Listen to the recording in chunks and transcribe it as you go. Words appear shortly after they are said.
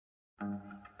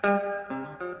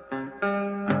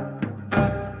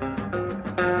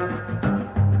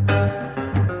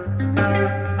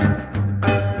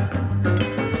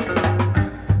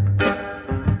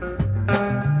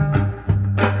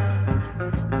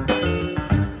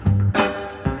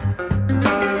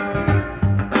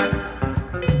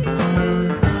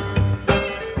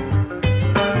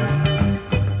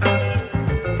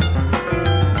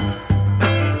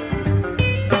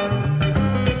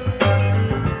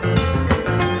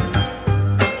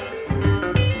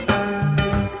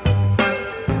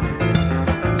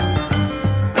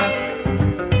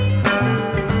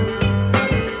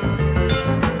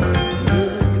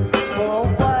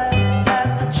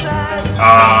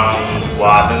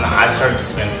Well, then I started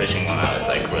spin fishing when I was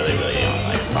like really young,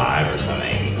 like 5 or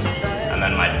something. And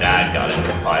then my dad got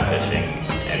into fly fishing,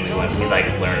 and we like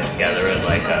learned together at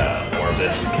like a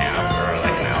Orbis camp or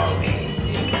like an Alabine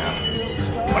camp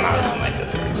when I was in like the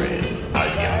 3rd grade. I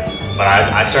was young, but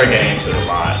I started getting into it a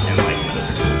lot in like middle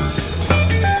school.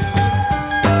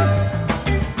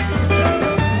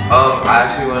 I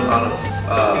actually went on a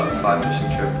fly fishing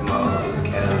trip with my uncles in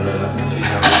Canada a few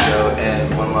summers ago,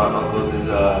 and one of my uncles is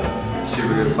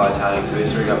super good at fly tying, so he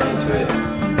sort of got me into it.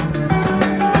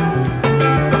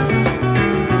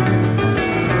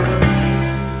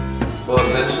 Well,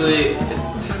 essentially,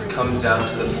 it comes down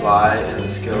to the fly and the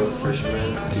skill of the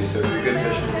fisherman. So if you're a good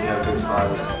fisherman, you have good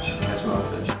flies, you should catch a lot of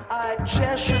fish.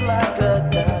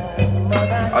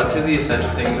 I'd say the essential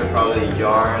things are probably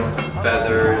yarn,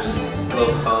 feathers, a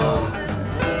little foam,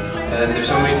 and there's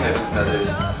so many types of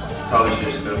feathers. Probably should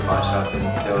just go to fly shop and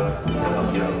they'll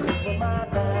help you out.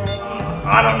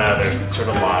 I don't know, there's sort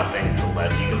of a lot of things to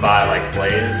list. You can buy like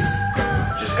Blaze,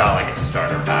 just got like a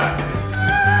starter pack.